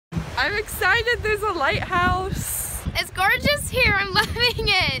I'm excited, there's a lighthouse. It's gorgeous here, I'm loving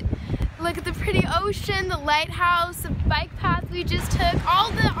it. Look at the pretty ocean, the lighthouse, the bike path we just took,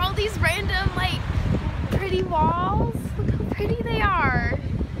 all these random like pretty walls. Look how pretty they are.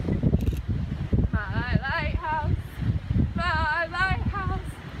 My lighthouse,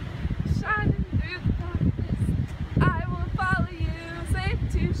 shining through the darkness. I will follow you safe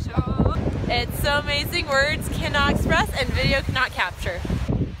to shore. It's so amazing, words cannot express and video cannot capture.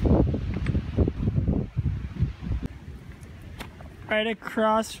 Right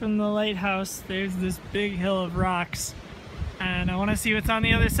across from the lighthouse, there's this big hill of rocks, and I want to see what's on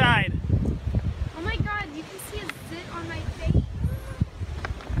the other side. Oh my god, you can see a zit on my face.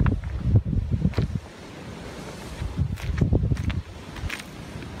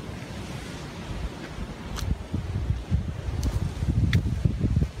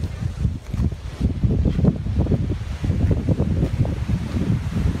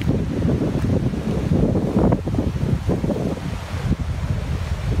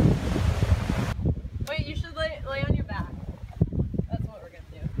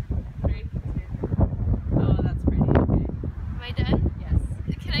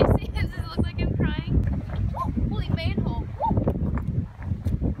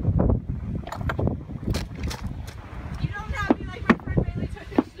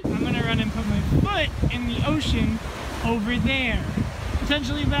 In the ocean over there.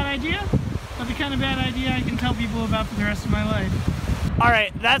 Potentially a bad idea, but the kind of bad idea I can tell people about for the rest of my life.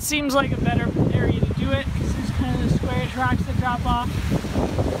 Alright, that seems like a better area to do it, because there's kind of the squarish rocks that drop off.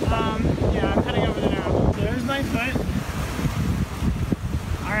 Yeah, I'm heading over there now. There's my foot.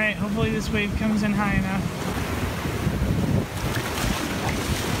 Alright, hopefully this wave comes in high enough.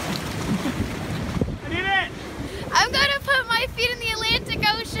 I did it! I'm gonna put my feet in the Atlantic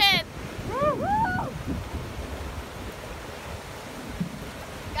Ocean! Woo-hoo!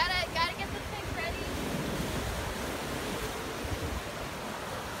 Gotta get the pick ready.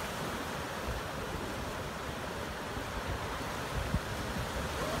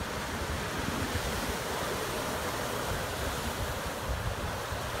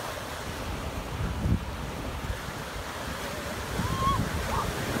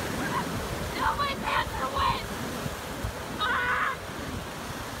 No, my pants are wet!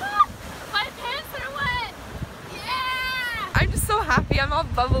 I'm just so happy, I'm all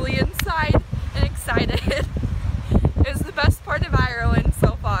bubbly inside and excited. It was the best part of Ireland.